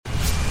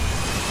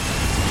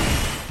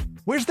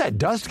Where's that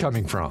dust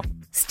coming from?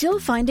 Still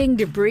finding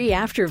debris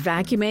after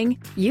vacuuming?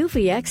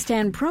 Eufy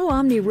X10 Pro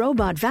Omni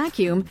Robot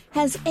Vacuum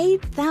has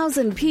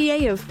 8,000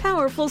 PA of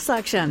powerful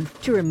suction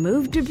to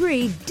remove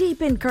debris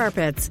deep in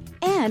carpets.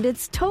 And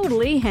it's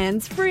totally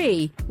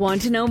hands-free.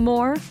 Want to know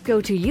more?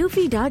 Go to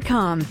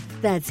eufy.com.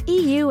 That's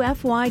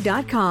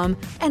EUFY.com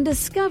and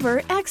discover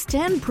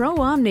X10 Pro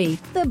Omni,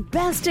 the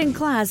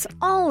best-in-class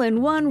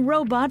all-in-one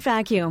robot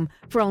vacuum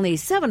for only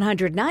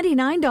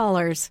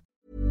 $799.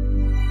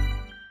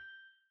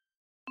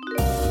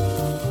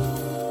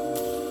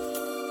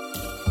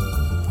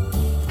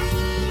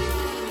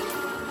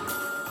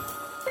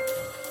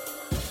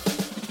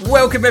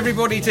 Welcome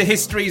everybody to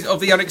Histories of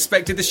the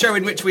Unexpected, the show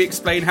in which we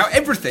explain how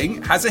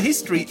everything has a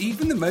history,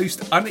 even the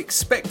most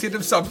unexpected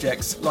of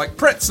subjects, like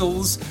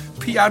pretzels,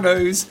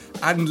 pianos,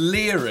 and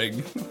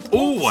leering.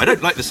 Oh, I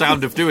don't like the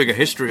sound of doing a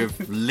history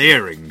of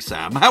leering,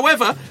 Sam.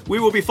 However, we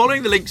will be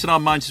following the links in our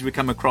minds as we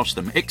come across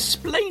them,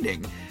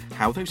 explaining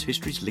how those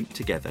histories link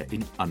together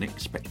in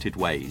unexpected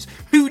ways.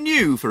 Who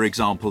knew, for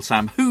example,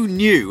 Sam, who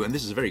knew, and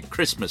this is a very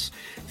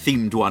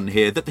Christmas-themed one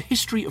here, that the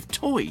history of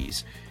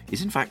toys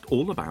is in fact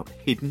all about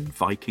hidden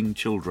Viking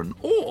children,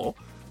 or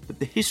that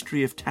the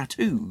history of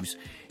tattoos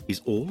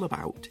is all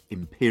about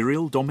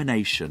imperial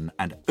domination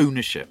and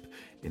ownership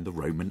in the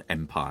Roman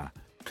Empire.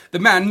 The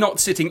man not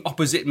sitting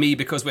opposite me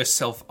because we're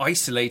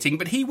self-isolating,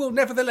 but he will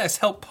nevertheless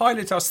help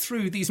pilot us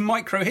through these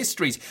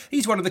micro-histories.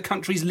 He's one of the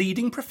country's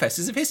leading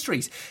professors of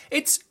histories.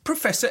 It's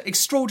Professor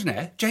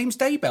Extraordinaire James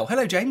Daybell.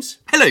 Hello, James.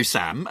 Hello,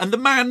 Sam. And the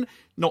man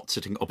not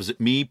sitting opposite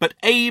me, but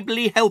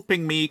ably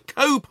helping me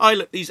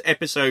co-pilot these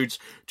episodes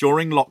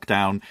during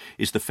lockdown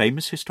is the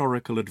famous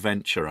historical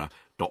adventurer,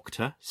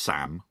 Dr.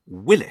 Sam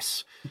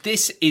Willis.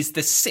 This is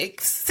the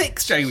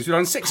sixth, James, we're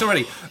on 6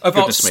 already, of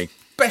Goodness our me.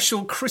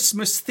 special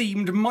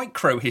Christmas-themed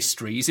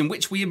micro-histories in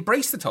which we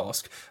embrace the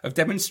task of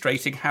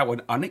demonstrating how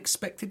an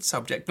unexpected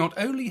subject not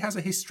only has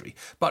a history,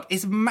 but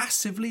is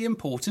massively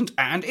important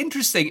and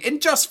interesting in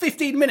just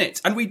 15 minutes.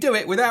 And we do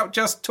it without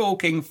just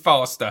talking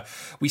faster.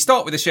 We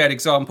start with a shared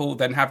example,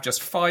 then have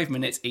just 5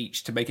 minutes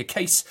each to make a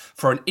case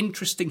for an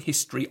interesting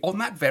history on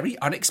that very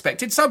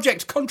unexpected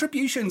subject.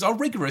 Contributions are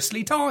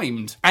rigorously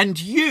timed. And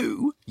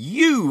you,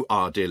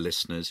 our dear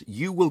listeners,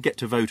 you will get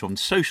to vote on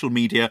social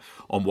media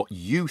on what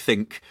you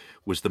think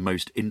was the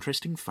most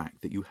interesting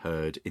fact that you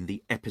heard in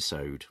the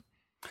episode.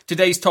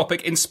 Today's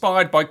topic,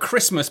 inspired by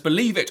Christmas,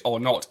 believe it or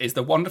not, is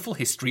the wonderful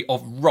history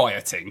of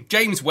rioting.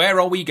 James, where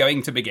are we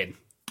going to begin?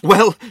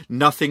 Well,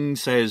 nothing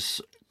says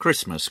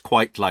Christmas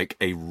quite like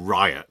a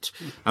riot.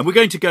 And we're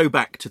going to go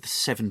back to the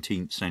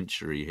 17th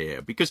century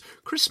here, because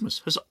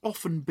Christmas has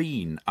often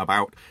been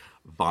about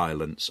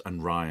violence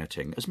and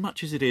rioting as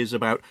much as it is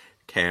about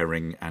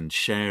caring and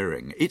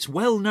sharing. It's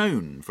well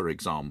known, for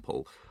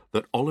example,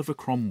 that Oliver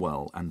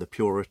Cromwell and the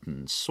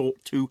Puritans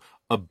sought to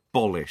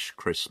abolish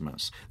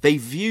Christmas. They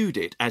viewed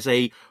it as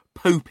a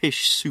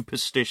popish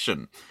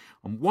superstition.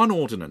 And one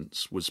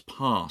ordinance was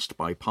passed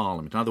by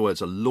Parliament, in other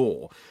words, a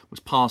law was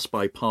passed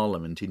by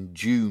Parliament in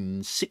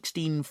June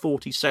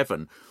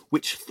 1647,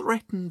 which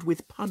threatened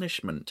with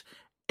punishment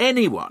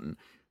anyone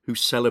who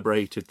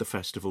celebrated the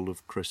festival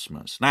of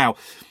Christmas. Now,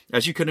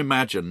 as you can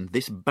imagine,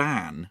 this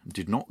ban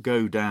did not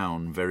go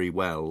down very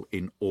well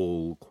in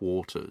all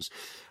quarters.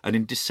 And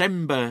in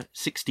December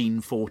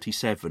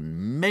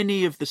 1647,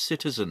 many of the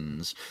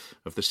citizens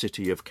of the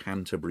city of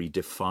Canterbury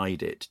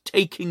defied it,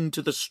 taking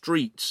to the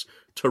streets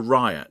to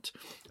riot.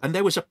 And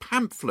there was a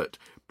pamphlet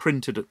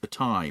printed at the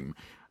time,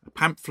 a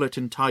pamphlet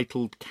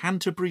entitled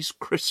Canterbury's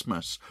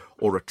Christmas,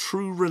 or a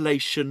True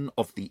Relation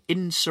of the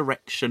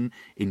Insurrection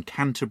in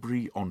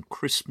Canterbury on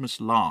Christmas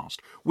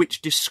Last,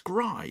 which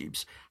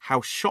describes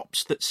how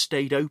shops that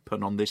stayed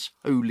open on this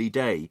holy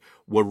day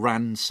were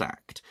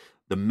ransacked,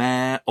 the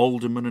mayor,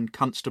 aldermen and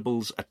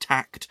constables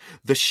attacked,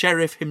 the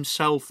sheriff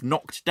himself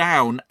knocked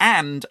down,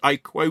 and, I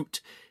quote,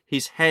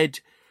 his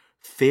head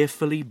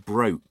fearfully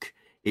broke.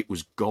 It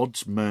was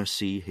God's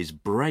mercy his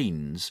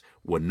brains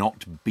were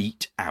not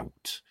beat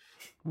out.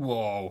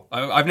 Whoa.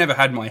 I've never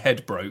had my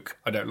head broke.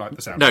 I don't like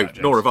the sound of that, James.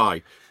 No, nor have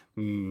I.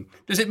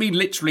 Does it mean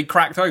literally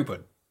cracked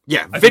open?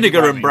 Yeah,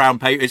 vinegar and brown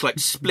paper is like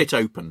split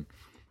open.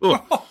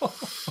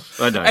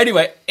 I know.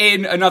 Anyway,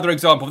 in another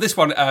example, this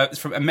one is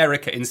from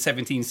America in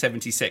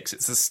 1776.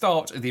 It's the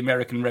start of the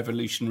American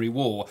Revolutionary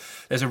War.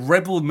 There's a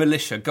rebel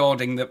militia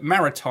guarding the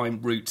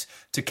maritime route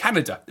to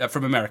Canada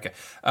from America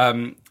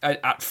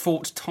at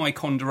Fort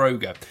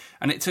Ticonderoga.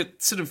 And it's a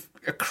sort of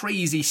a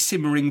crazy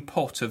simmering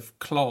pot of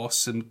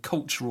class and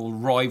cultural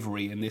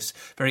rivalry in this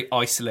very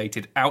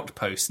isolated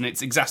outpost, and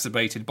it's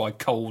exacerbated by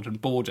cold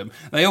and boredom.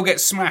 They all get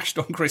smashed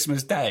on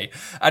Christmas Day,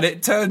 and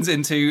it turns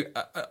into,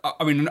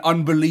 an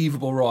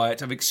unbelievable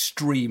riot of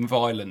extreme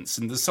violence,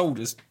 and the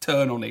soldiers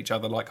turn on each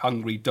other like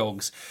hungry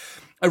dogs.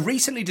 A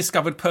recently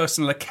discovered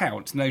personal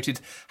account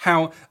noted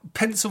how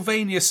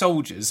Pennsylvania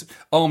soldiers,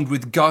 armed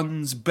with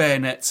guns,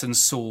 bayonets and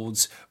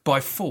swords,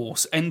 by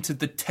force entered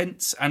the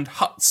tents and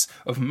huts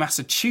of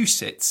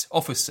Massachusetts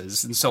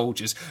officers and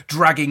soldiers,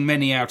 dragging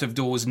many out of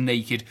doors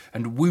naked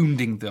and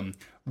wounding them,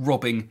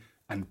 robbing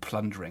and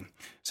plundering.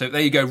 So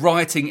there you go,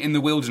 rioting in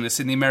the wilderness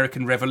in the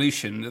American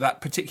Revolution.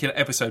 That particular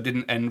episode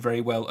didn't end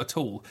very well at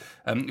all.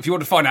 If you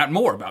want to find out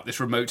more about this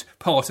remote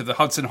part of the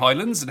Hudson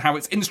Highlands and how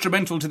it's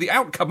instrumental to the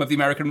outcome of the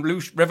American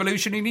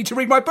Revolution, you need to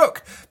read my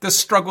book, The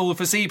Struggle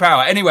for Sea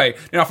Power. Anyway,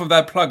 enough of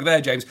that plug there,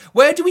 James.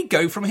 Where do we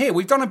go from here?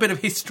 We've done a bit of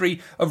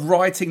history of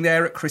rioting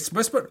there at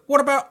Christmas, but what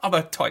about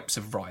other types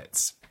of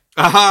riots?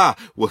 Aha!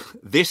 Well,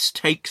 this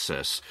takes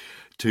us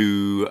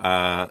to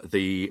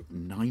the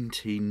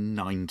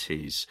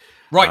 1990s.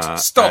 Right,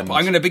 stop.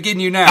 I'm going to begin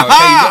you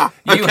now.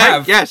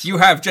 Yes. You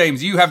have,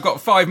 James, you have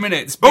got 5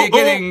 minutes.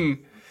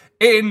 Beginning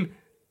in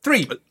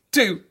 3,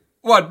 2,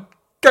 1,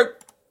 go.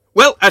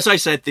 Well, as I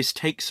said, this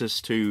takes us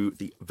to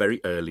the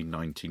very early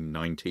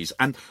 1990s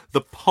and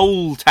the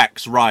poll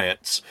tax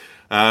riots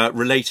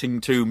relating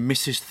to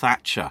Mrs.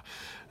 Thatcher.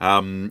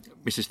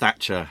 Mrs.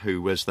 Thatcher,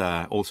 who was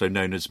also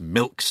known as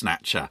Milk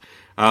Snatcher.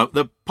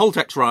 The poll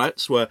tax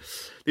riots were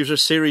a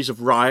series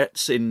of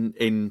riots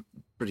in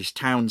British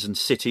towns and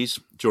cities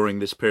during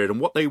this period,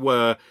 and what they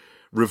were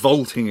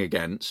revolting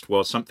against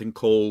was something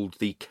called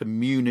the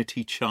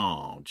community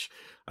charge,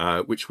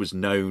 which was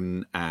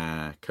known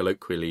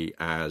colloquially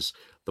as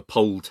the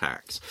poll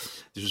tax.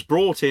 This was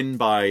brought in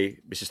by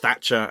Mrs.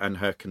 Thatcher and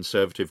her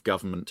Conservative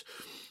government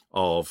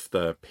of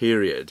the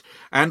period,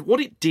 and what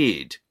it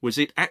did was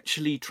it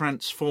actually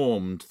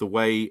transformed the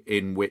way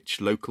in which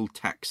local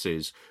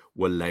taxes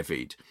were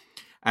levied,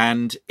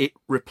 and it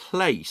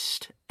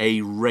replaced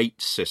a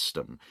rate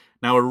system.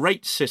 Now, a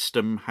rate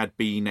system had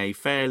been a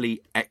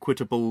fairly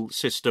equitable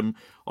system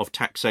of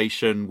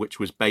taxation which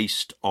was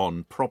based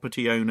on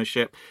property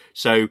ownership,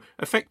 so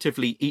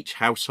effectively each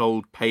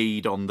household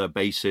paid on the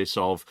basis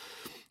of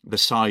the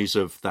size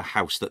of the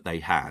house that they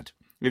had,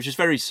 which is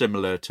very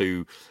similar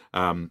to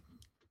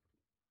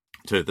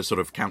the sort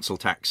of council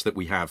tax that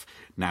we have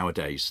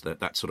nowadays,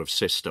 that sort of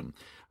system.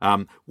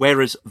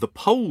 Whereas the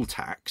poll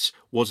tax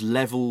was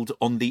levelled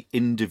on the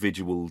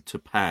individual to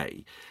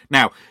pay.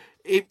 Now,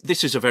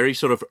 this is a very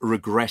sort of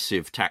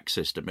regressive tax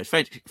system.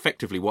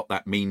 Effectively, what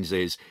that means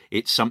is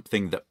it's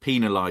something that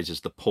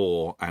penalises the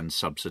poor and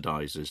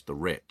subsidises the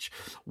rich.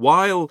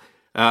 While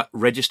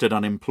registered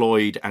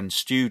unemployed and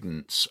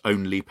students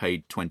only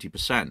paid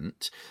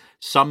 20%,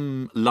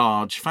 some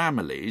large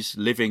families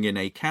living in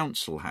a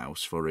council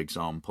house, for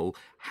example,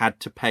 had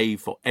to pay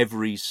for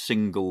every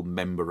single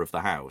member of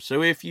the house.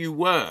 So if you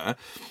were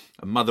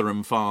a mother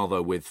and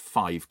father with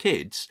 5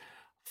 kids,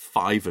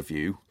 7 of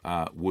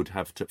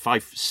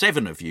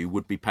you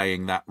would be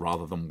paying that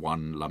rather than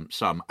one lump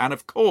sum. And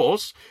of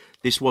course,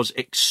 this was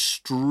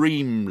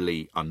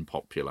extremely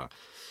unpopular.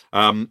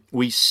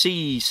 We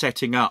see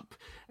setting up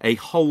a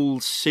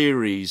whole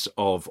series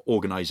of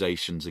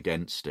organisations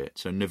against it.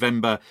 So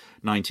November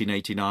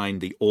 1989,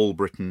 the All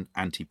Britain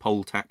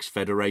Anti-Poll Tax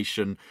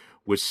Federation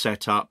was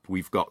set up.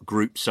 We've got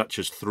groups such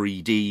as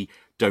 3D,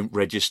 Don't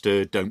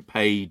Register, Don't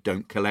Pay,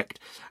 Don't Collect.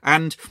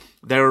 And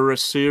there are a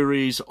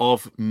series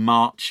of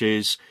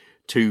marches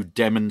to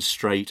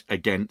demonstrate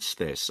against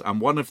this.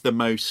 And one of the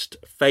most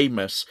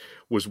famous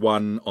was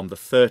one on the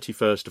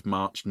 31st of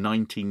March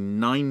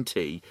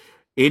 1990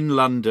 in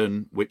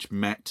London, which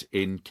met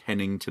in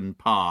Kennington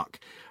Park,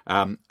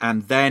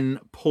 and then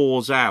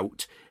pours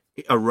out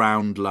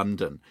around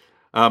London.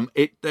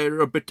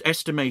 There are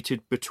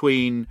estimated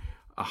between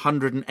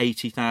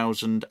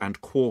 180,000 and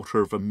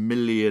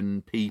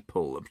 250,000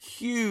 people, a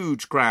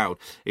huge crowd.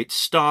 It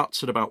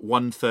starts at about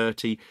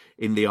 1:30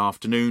 in the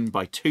afternoon.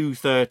 By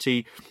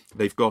 2:30,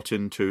 they've got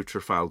into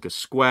Trafalgar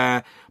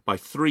Square. By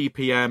 3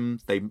 p.m,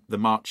 the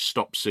march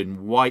stops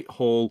in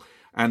Whitehall,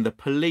 and the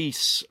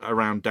police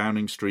around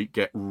Downing Street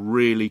get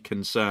really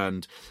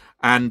concerned.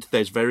 And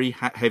there's very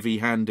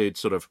heavy-handed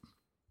sort of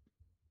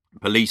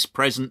police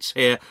presence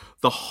here.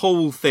 The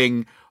whole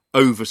thing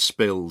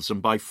overspills,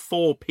 and by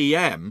 4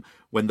 p.m,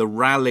 when the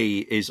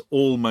rally is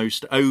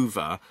almost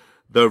over,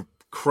 the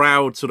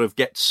crowd sort of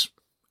gets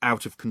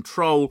out of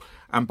control,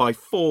 and by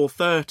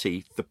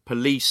 4:30, the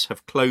police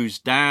have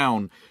closed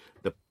down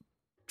the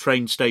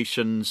train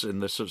stations in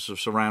the sort of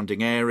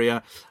surrounding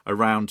area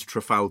around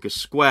Trafalgar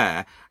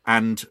Square,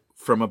 and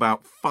from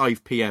about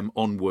 5 p.m.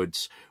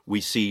 onwards, we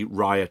see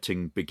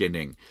rioting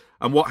beginning.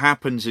 And what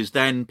happens is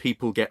then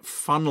people get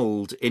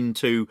funneled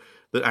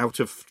out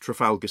of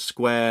Trafalgar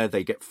Square,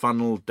 they get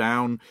funneled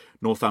down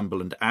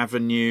Northumberland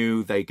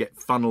Avenue, they get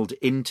funneled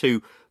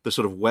into the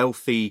sort of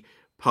wealthy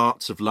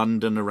parts of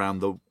London around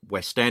the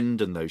West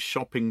End and those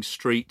shopping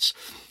streets.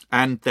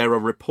 And there are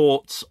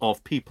reports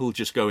of people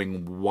just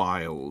going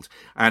wild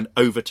and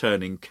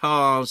overturning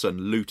cars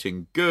and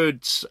looting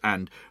goods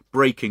and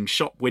breaking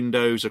shop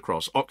windows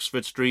across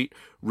Oxford Street,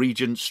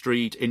 Regent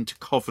Street, into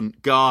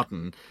Covent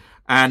Garden.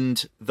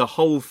 And the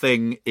whole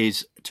thing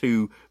is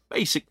to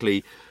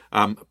basically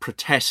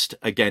protest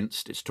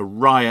against, it's to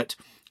riot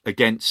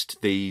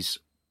against the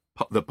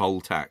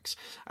poll tax.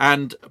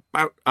 And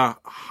about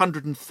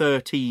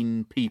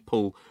 113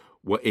 people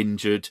were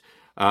injured,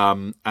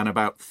 and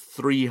about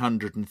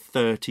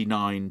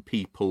 339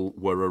 people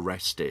were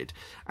arrested.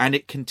 And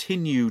it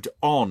continued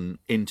on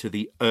into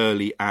the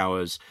early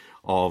hours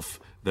of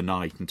the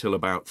night until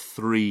about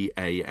 3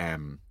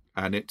 a.m.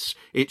 And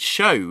it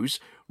shows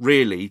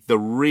really the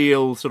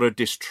real sort of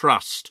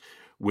distrust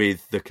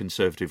with the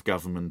Conservative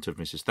government of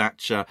Mrs.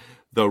 Thatcher,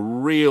 the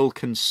real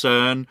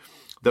concern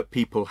that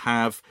people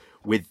have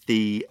with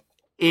the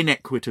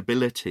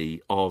inequitability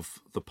of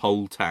the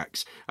poll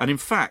tax. And in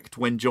fact,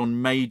 when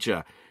John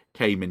Major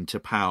came into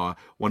power,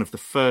 one of the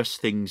first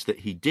things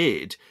that he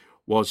did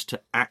was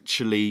to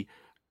actually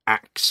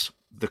axe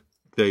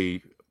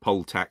the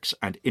poll tax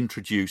and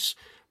introduce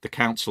the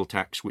council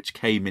tax, which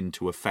came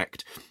into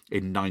effect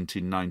in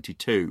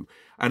 1992.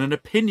 And an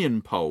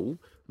opinion poll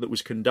that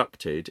was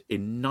conducted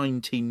in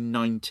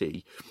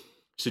 1990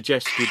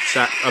 suggested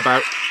that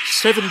about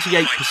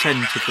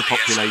 78% of the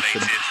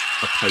population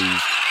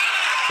opposed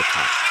the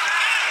tax.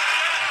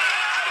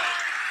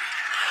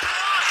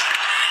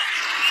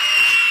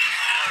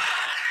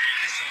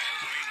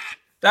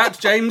 That,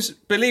 James,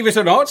 believe it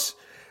or not,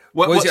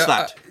 What's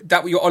that?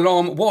 That your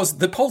alarm was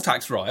the poll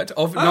tax riot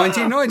of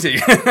 1990.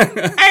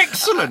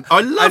 Excellent!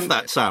 I love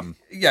that, Sam.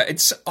 Yeah,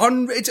 it's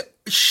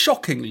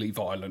shockingly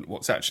violent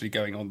what's actually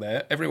going on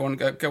there. Everyone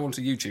go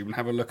onto YouTube and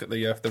have a look at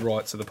the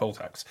riots of the poll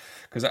tax,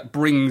 because that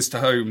brings to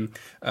home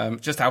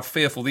just how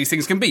fearful these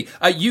things can be.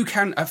 You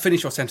can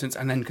finish your sentence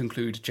and then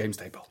conclude, James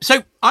Daybell.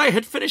 So I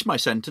had finished my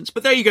sentence,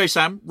 but there you go,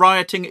 Sam.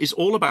 Rioting is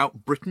all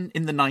about Britain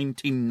in the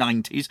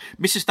 1990s,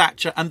 Mrs.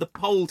 Thatcher and the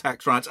poll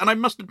tax riots. And I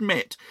must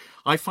admit,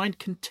 I find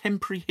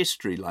contemporary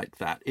history like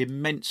that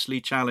immensely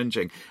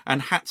challenging.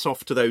 And hats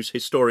off to those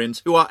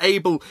historians who are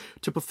able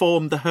to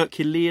perform the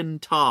Herculean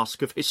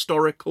task of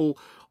historical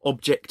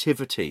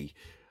objectivity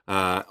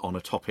on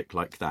a topic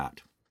like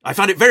that. I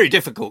found it very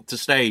difficult to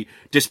stay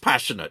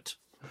dispassionate.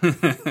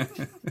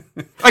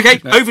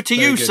 Okay, over to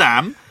you, good.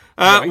 Sam.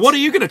 Right. What are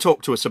you going to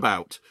talk to us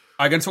about?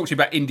 I'm going to talk to you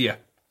about India.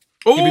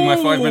 Give me my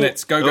 5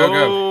 minutes.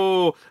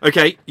 Go.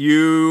 Okay,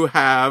 you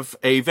have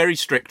a very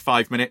strict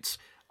 5 minutes.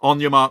 On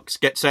your marks,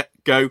 get set,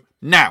 go,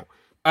 now.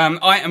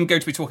 I am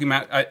going to be talking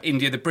about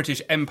India, the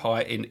British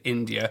Empire in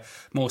India,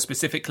 more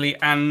specifically,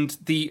 and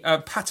the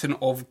pattern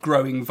of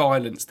growing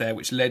violence there,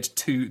 which led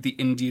to the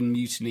Indian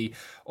Mutiny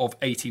of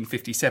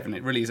 1857.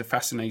 It really is a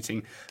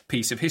fascinating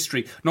piece of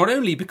history, not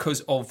only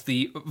because of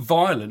the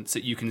violence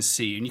that you can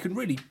see, and you can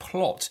really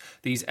plot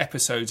these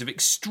episodes of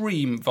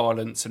extreme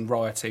violence and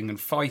rioting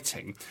and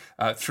fighting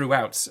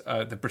throughout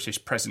the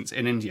British presence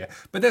in India,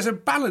 but there's a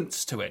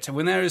balance to it, and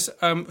when there is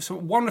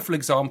some wonderful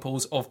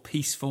examples of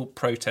peaceful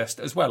protest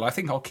as well. I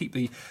think I'll keep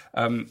the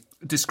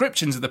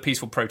descriptions of the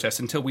peaceful protests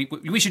until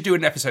we should do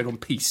an episode on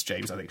peace,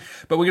 James, I think.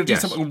 But we're going to do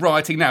something on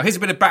rioting now. Here's a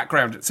bit of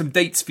background, some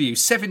dates for you.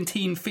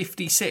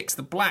 1756,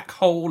 the Black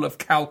Hole of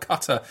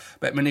Calcutta.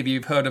 Bet many of you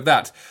have heard of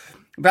that.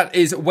 That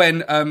is when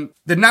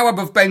the Nawab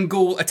of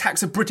Bengal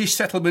attacks a British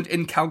settlement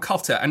in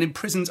Calcutta and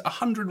imprisons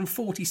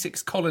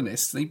 146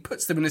 colonists. He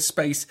puts them in a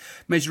space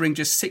measuring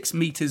just 6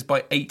 metres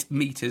by 8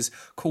 metres,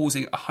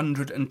 causing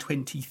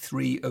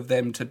 123 of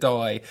them to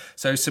die.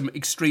 So some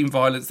extreme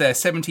violence there.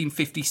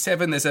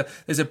 1757,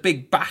 there's a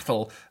big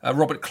battle.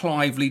 Robert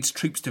Clive leads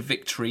troops to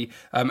victory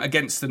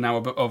against the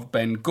Nawab of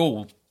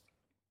Bengal.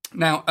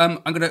 Now, I'm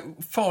going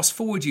to fast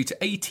forward you to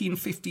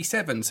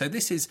 1857. So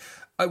this is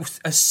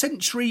a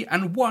century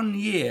and 1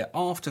 year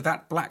after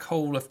that Black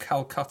Hole of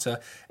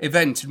Calcutta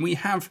event. And we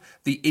have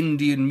the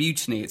Indian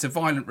Mutiny. It's a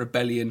violent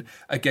rebellion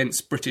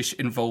against British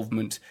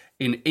involvement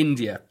in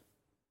India.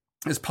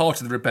 As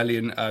part of the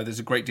rebellion, there's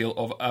a great deal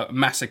of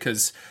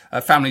massacres.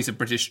 Families of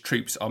British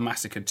troops are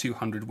massacred.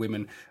 200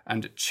 women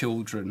and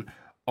children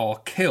are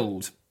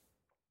killed.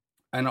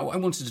 And what I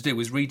wanted to do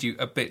was read you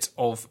a bit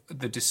of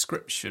a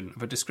description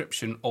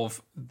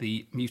of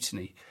the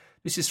mutiny.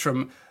 This is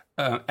from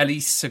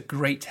Elisa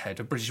Greathead,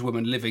 a British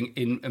woman living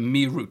in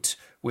Meerut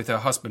with her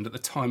husband at the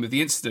time of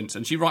the incident.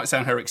 And she writes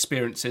down her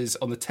experiences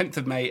on the 10th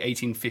of May,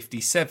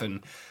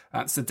 1857.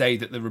 That's the day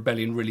that the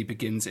rebellion really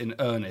begins in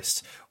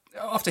earnest.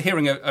 After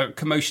hearing a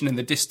commotion in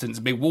the distance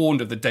and being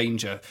warned of the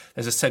danger,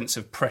 there's a sense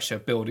of pressure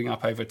building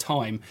up over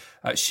time.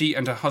 She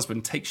and her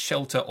husband take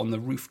shelter on the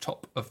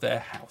rooftop of their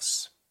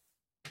house.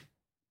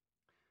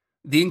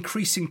 The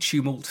increasing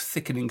tumult,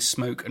 thickening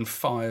smoke and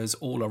fires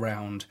all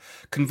around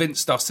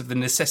convinced us of the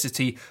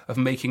necessity of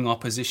making our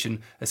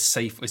position as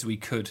safe as we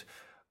could.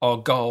 Our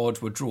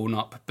guard were drawn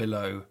up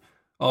below.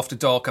 After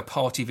dark, a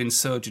party of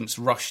insurgents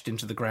rushed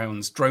into the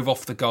grounds, drove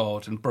off the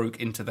guard and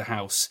broke into the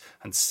house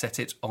and set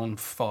it on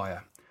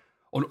fire.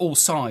 On all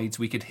sides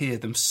we could hear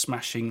them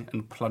smashing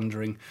and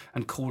plundering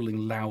and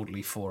calling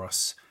loudly for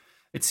us.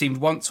 It seemed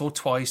once or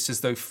twice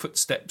as though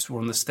footsteps were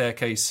on the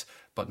staircase,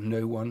 but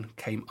no one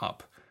came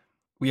up.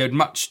 We owed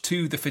much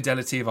to the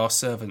fidelity of our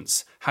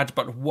servants. Had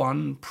but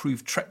one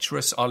proved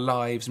treacherous, our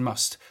lives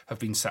must have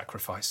been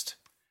sacrificed.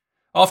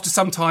 After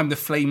some time, the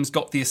flames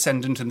got the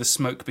ascendant and the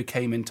smoke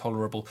became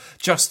intolerable.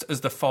 Just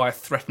as the fire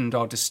threatened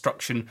our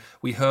destruction,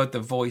 we heard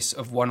the voice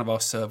of one of our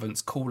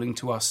servants calling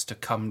to us to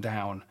come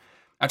down.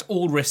 At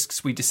all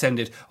risks we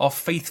descended, our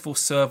faithful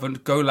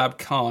servant Golab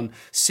Khan,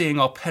 seeing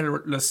our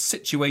perilous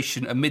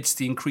situation amidst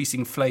the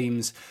increasing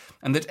flames,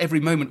 and that every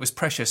moment was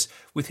precious,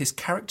 with his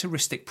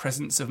characteristic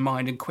presence of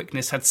mind and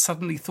quickness, had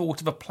suddenly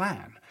thought of a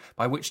plan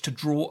by which to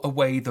draw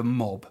away the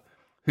mob,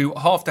 who,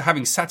 after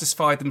having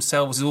satisfied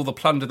themselves with all the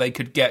plunder they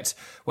could get,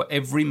 were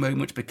every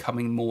moment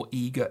becoming more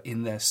eager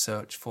in their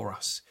search for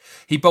us.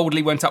 He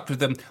boldly went up to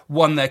them,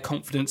 won their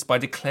confidence by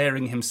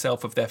declaring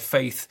himself of their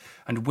faith,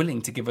 and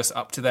willing to give us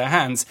up to their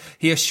hands.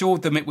 He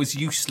assured them it was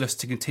useless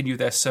to continue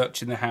their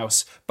search in the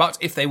house, but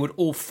if they would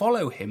all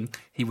follow him,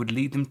 he would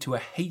lead them to a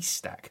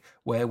haystack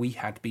where we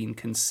had been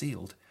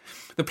concealed.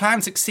 The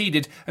plan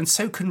succeeded, and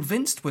so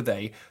convinced were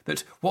they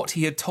that what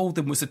he had told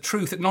them was the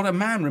truth that not a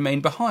man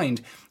remained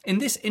behind. In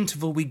this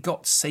interval we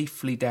got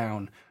safely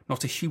down.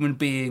 Not a human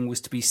being was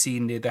to be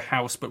seen near the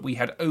house, but we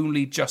had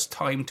only just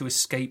time to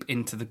escape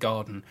into the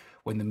garden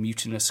when the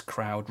mutinous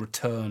crowd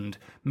returned,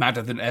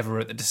 madder than ever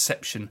at the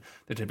deception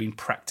that had been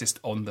practised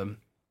on them.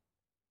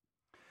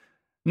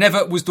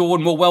 Never was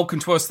dawn more welcome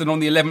to us than on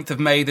the 11th of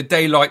May. The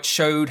daylight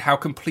showed how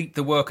complete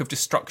the work of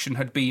destruction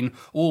had been.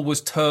 All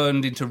was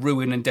turned into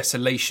ruin and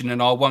desolation,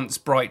 and our once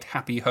bright,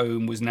 happy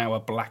home was now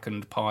a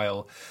blackened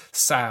pile.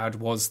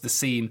 Sad was the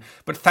scene,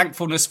 but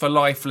thankfulness for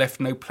life left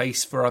no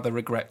place for other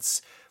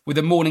regrets. With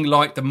the morning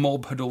light, the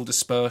mob had all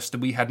dispersed,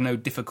 and we had no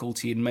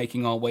difficulty in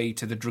making our way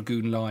to the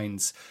dragoon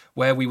lines,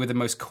 where we were the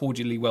most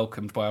cordially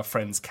welcomed by our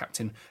friends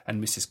Captain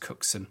and Mrs.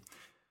 Cookson.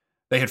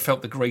 They had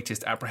felt the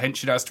greatest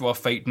apprehension as to our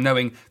fate,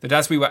 knowing that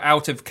as we were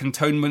out of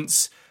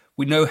cantonments,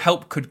 no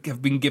help could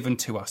have been given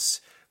to us.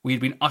 We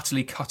had been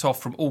utterly cut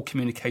off from all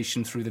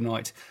communication through the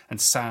night,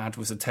 and sad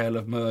was the tale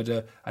of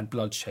murder and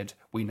bloodshed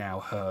we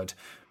now heard.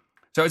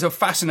 So it's a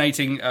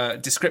fascinating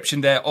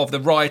description there of the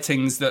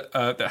riotings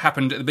that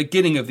happened at the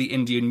beginning of the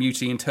Indian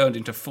Mutiny and turned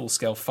into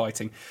full-scale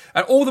fighting.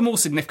 And all the more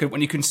significant when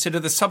you consider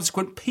the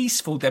subsequent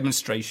peaceful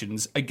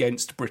demonstrations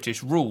against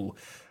British rule,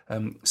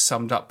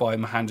 summed up by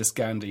Mohandas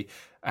Gandhi,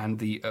 and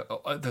the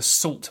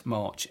Salt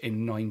March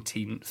in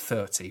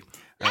 1930,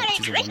 which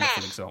is a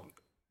wonderful example.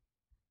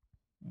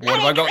 What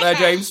have I got there,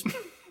 James?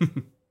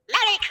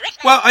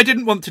 Well, I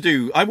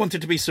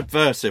wanted to be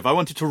subversive. I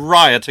wanted to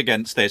riot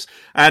against this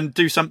and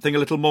do something a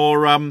little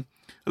more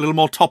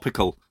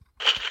topical.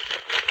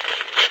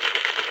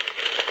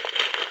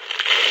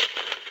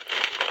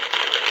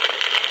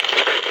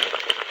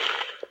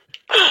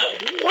 Oh,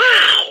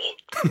 wow!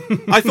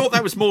 I thought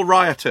that was more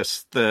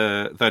riotous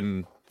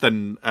than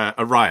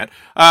a riot.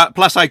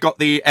 Plus, I got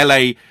the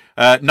LA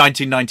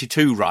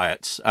 1992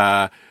 riots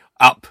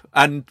up,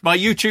 and my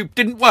YouTube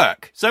didn't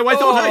work, so I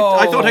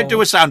thought I'd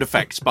do a sound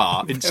effects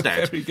bar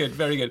instead. Very good,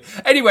 very good.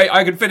 Anyway,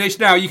 I can finish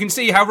now. You can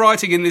see how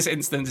writing in this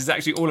instance is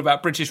actually all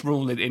about British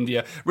rule in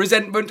India,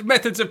 resentment,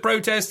 methods of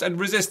protest and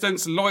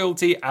resistance,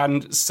 loyalty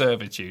and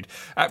servitude.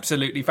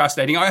 Absolutely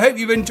fascinating. I hope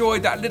you've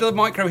enjoyed that little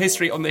micro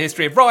history on the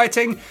history of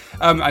rioting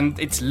and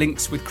its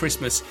links with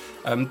Christmas.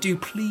 Do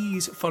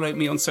please follow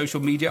me on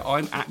social media.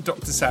 I'm at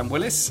Dr. Sam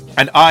Willis.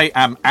 And I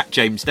am at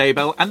James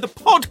Daybell, and the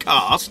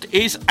podcast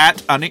is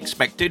at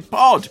Unexpected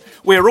Pod.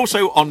 We're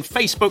also on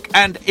Facebook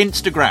and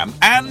Instagram,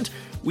 and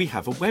we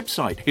have a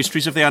website,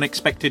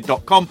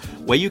 historiesoftheunexpected.com,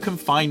 where you can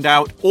find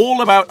out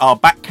all about our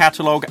back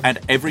catalogue and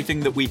everything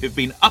that we have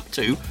been up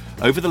to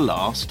over the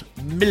last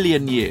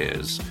 1,000,000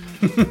 years.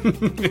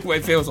 Well,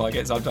 it feels like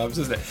it sometimes,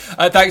 doesn't it?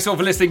 Thanks all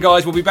for listening,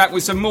 guys. We'll be back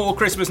with some more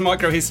Christmas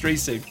micro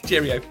histories soon.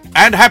 Cheerio.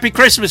 And happy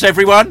Christmas,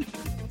 everyone.